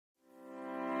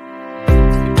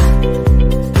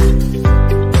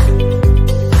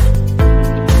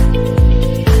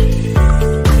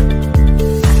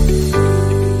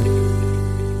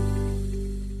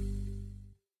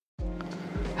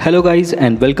Hello guys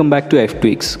and welcome back to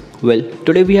F2X. Well,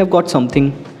 today we have got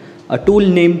a tool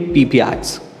named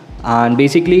PiPiADS, and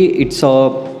basically it's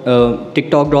a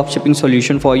TikTok dropshipping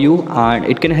solution for you, and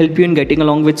it can help you in getting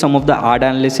along with some of the ad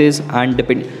analysis and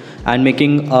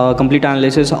making a complete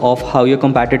analysis of how your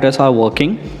competitors are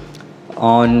working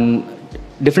on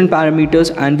different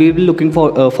parameters, and we will be looking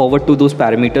forward to those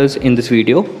parameters in this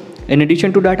video. In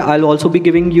addition to that, I'll also be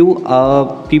giving you a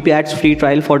PiPiADS free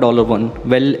trial for $1.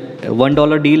 Well,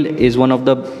 $1 deal is one of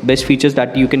the best features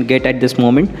that you can get at this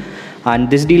moment, and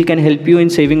this deal can help you in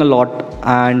saving a lot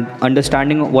and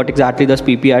understanding what exactly does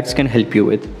PiPiADS can help you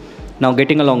with. Now,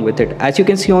 getting along with it, as you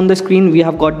can see on the screen, we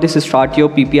have got this start your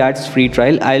PiPiADS free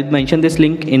trial. I'll mention this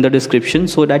link in the description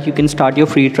so that you can start your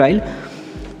free trial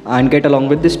and get along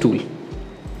with this tool.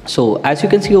 So as you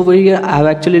can see over here, I have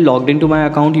actually logged into my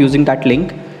account using that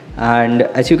link. And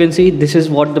as you can see, this is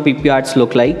what the PiPiADS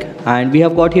look like, and we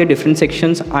have got here different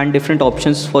sections and different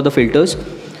options for the filters.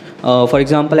 For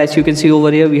example, as you can see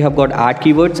over here, we have got ad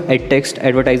keywords, ad text,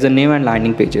 advertiser name, and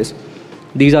landing pages.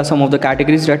 These are some of the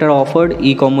categories that are offered: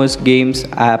 e-commerce, games,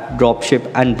 app, dropship,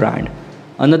 and brand.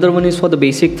 Another one is for the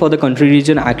basic, for the country,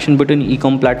 region, action button,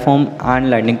 e-com platform, and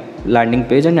landing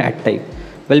page, and ad type.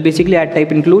 Well, basically ad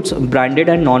type includes branded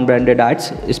and non-branded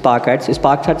ads, Spark ads.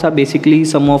 Spark ads are basically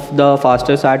some of the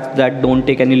fastest ads that don't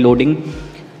take any loading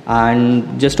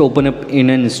and just open up in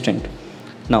an instant.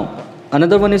 Now,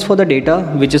 another one is for the data,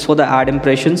 which is for the ad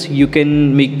impressions. You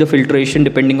can make the filtration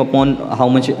depending upon how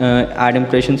much ad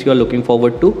impressions you are looking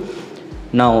forward to.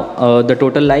 Now, the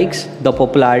total likes, the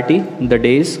popularity, the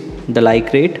days, the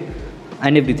like rate,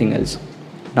 and everything else.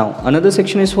 Now, another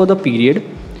section is for the period.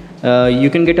 You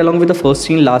can get along with the first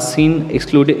scene, last scene,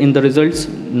 excluded in the results,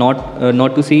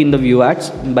 not to see in the view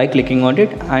ads by clicking on it,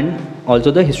 and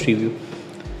also the history view.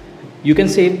 You can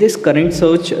save this current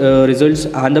search results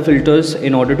and the filters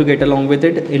in order to get along with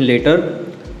it in later,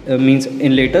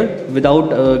 without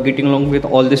getting along with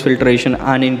all this filtration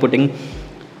and inputting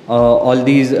all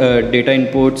these data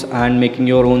inputs and making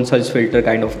your own search filter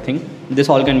kind of thing. This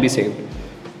all can be saved.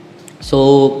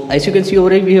 So as you can see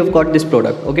over here, we have got this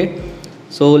product. Okay.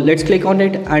 So let's click on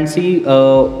it and see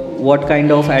what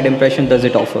kind of ad impression does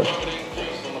it offer.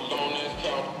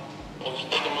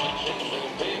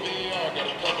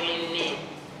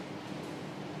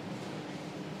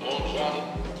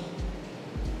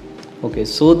 Okay,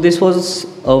 so this was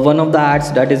one of the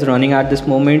ads that is running at this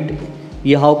moment,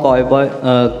 cowboy.com,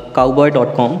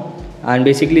 and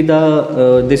basically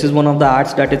this is one of the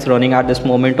ads that is running at this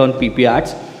moment on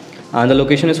PiPiADS. And the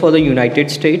location is for the United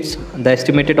States. The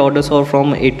estimated orders are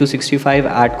from 8 to 65.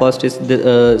 Ad cost is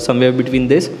somewhere between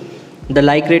this. The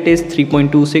like rate is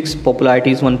 3.26.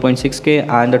 Popularity is 1.6K,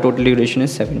 and the total duration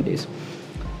is 7 days.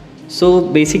 So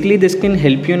basically, this can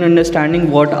help you in understanding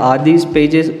what are these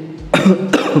pages.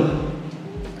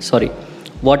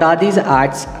 What are these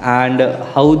ads and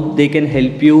how they can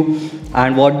help you,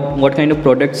 and what kind of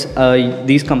products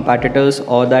these competitors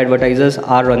or the advertisers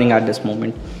are running at this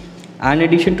moment. And in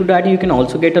addition to that, you can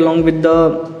also get along with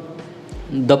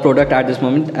the product at this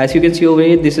moment. As you can see over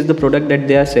here, this is the product that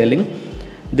they are selling.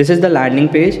 This is the landing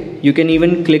page. You can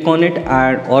even click on it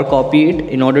or copy it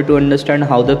in order to understand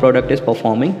how the product is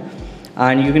performing,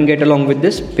 and you can get along with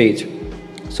this page.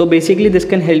 So basically, this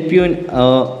can help you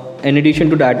in addition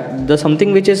to that. The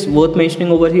something which is worth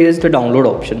mentioning over here is the download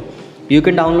option. You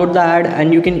can download the ad,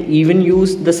 and you can even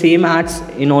use the same ads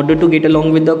in order to get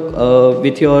along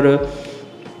with your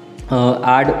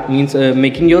ad, means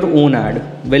making your own ad.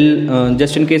 Well,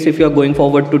 just in case if you are going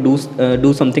forward to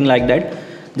do something like that,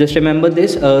 just remember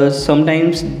this,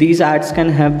 sometimes these ads can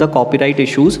have the copyright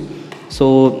issues,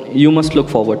 so you must look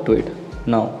forward to it.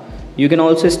 Now you can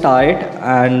also star it,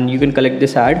 and you can collect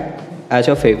this ad as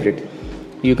your favorite.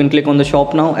 You can click on the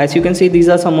shop now. As you can see, these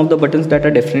are some of the buttons that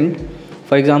are different.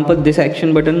 For example, this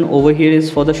action button over here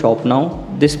is for the shop now.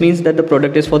 This means that the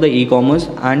product is for the e-commerce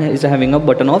and is having a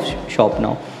button of shop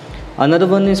now. Another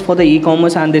one is for the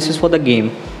e-commerce, and this is for the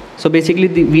game. So basically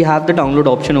we have the download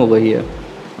option over here.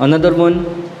 Another one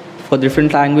for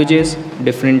different languages,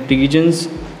 different regions: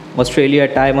 Australia,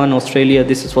 Taiwan, Australia.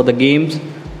 This is for the games.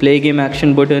 Play game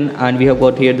action button, and we have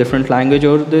got here different language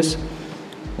over this.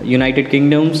 United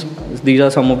Kingdoms. These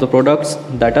are some of the products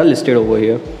that are listed over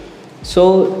here. So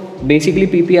basically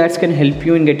PiPiADS can help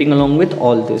you in getting along with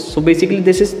all this. So basically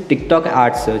this is TikTok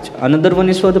ad search. Another one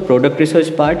is for the product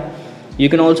research part. You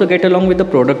can also get along with the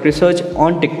product research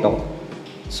on TikTok.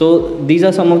 So these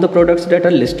are some of the products that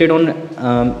are listed on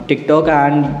TikTok,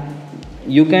 and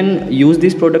you can use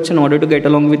these products in order to get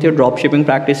along with your drop shipping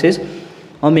practices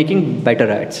or making better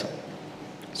ads.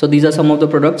 So these are some of the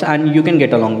products, and you can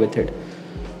get along with it.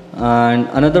 and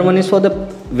another one is for the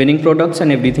winning products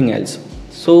and everything else.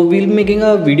 So we'll be making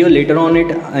a video later on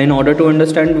it in order to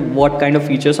understand what kind of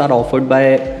features are offered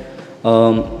by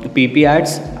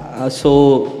PiPiADS.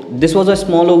 So this was a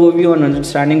small overview on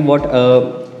understanding what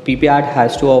PiPiAD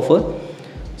has to offer.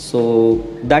 So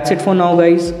that's it for now,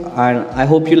 guys, and I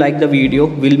hope you like the video.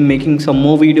 We'll be making some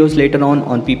more videos later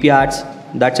on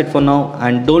PiPiADS. That's it for now,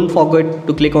 and don't forget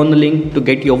to click on the link to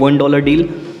get your $1 deal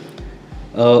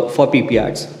for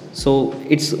PiPiADS. So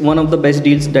it's one of the best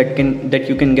deals that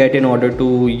you can get in order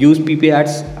to use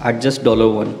PiPiADS at just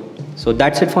 $1. So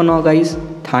that's it for now, guys.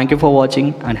 Thank you for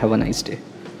watching and have a nice day.